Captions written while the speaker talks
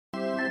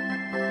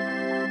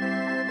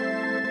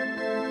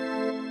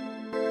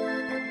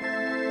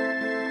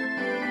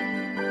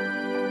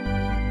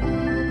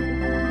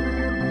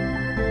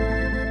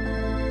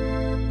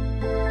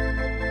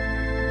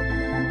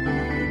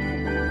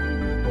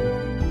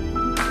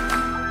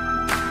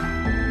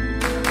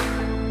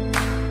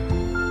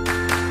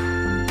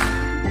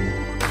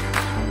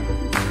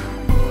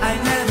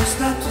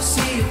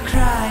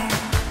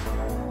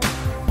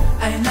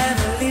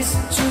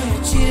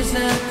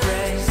cheers and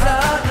praise. Oh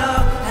no,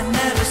 I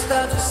never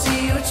stop to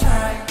see you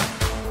try.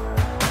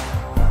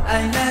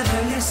 I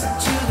never listen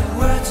to the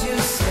words you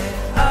say.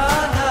 Oh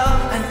no,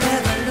 I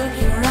never look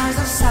your eyes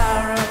of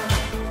sorrow.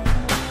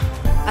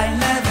 I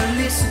never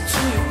listen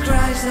to your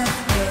cries of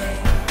pain.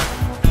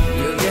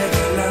 You get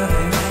the love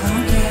and I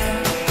don't care.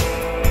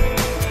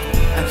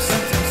 I'm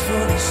sometimes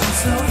foolish and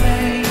so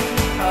vain.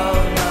 Oh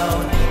no,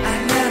 I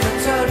never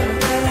told you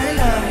that I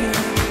love you,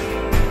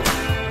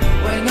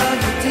 when all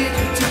you did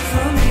you took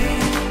from me.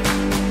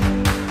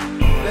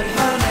 But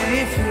honey,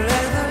 if you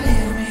ever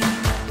leave me,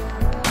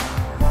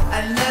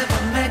 I'll never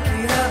make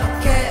it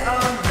okay.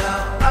 Oh no,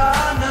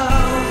 oh no.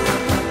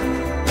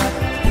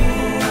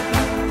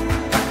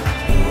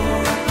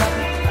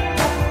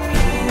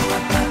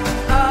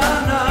 Oh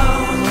no.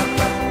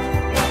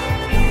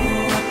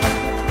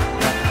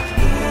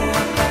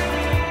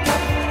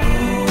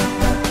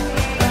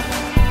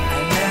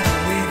 I'll never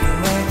leave you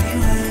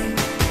anyway.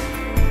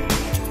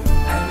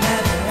 I'll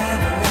never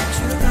ever let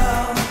you go.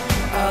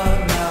 Oh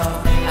no,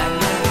 I'll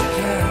never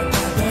care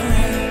about the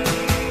rain.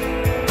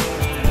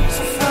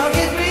 So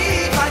forgive me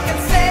if I can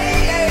say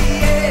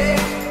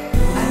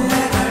I'll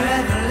never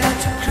ever let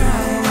you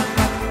cry.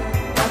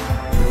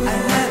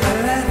 I'll never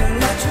ever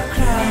let you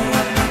cry.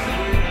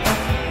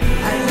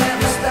 I'll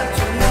never stop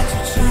to let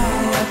you try.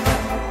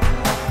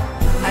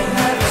 I'll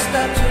never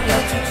stop to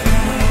let you try.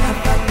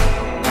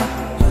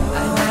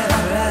 I'll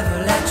never ever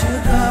let you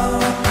go.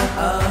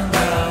 Oh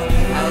no,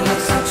 I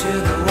listen to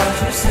the words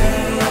you say.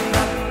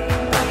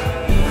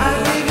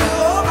 I'll give you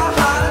all my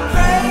heart and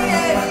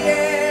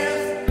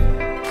prayers.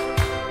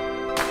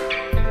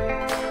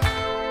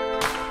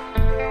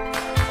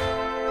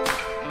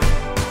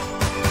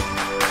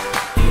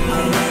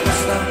 I'll never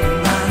stop in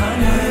my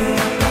way.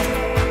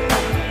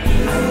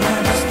 I'll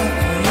never stop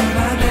for you,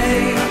 my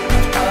babe.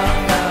 Oh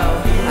no,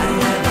 I'll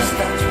never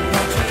stop to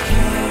let you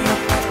care.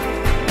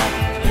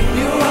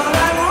 You all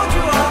I want,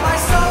 you are my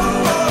soul.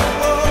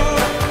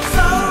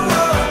 Soul.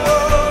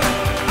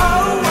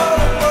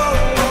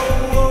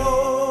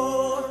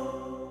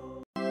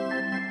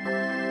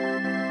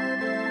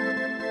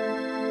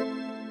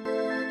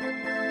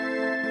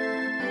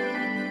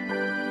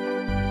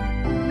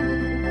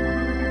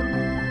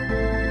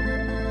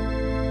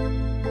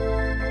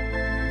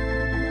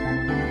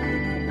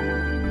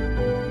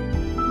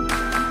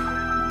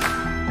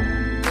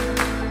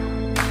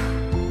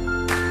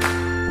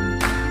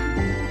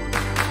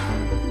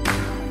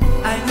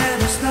 I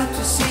never stop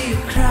to see you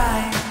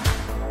cry.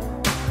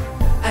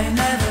 I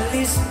never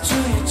listen to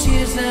your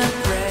cheers and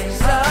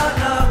praise. Oh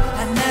no,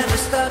 I never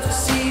stop to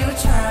see you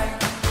try.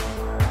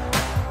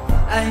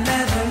 I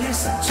never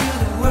listen to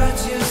the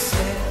words you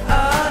say.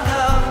 Oh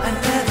no, I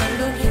never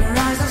look your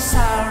eyes of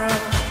sorrow.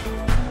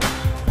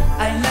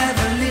 I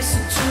never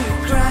listen to your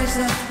cries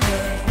of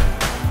pain.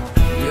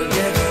 You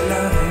get the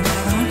love and I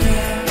don't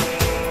care.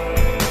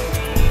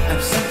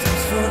 I'm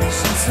sometimes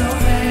foolish and so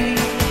vain.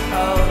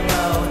 Oh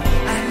no,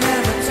 I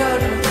never told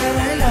you that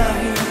I love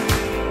you,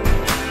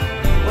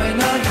 when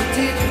all you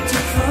did you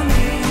took from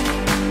me.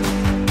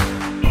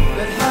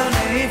 But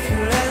honey, if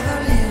you ever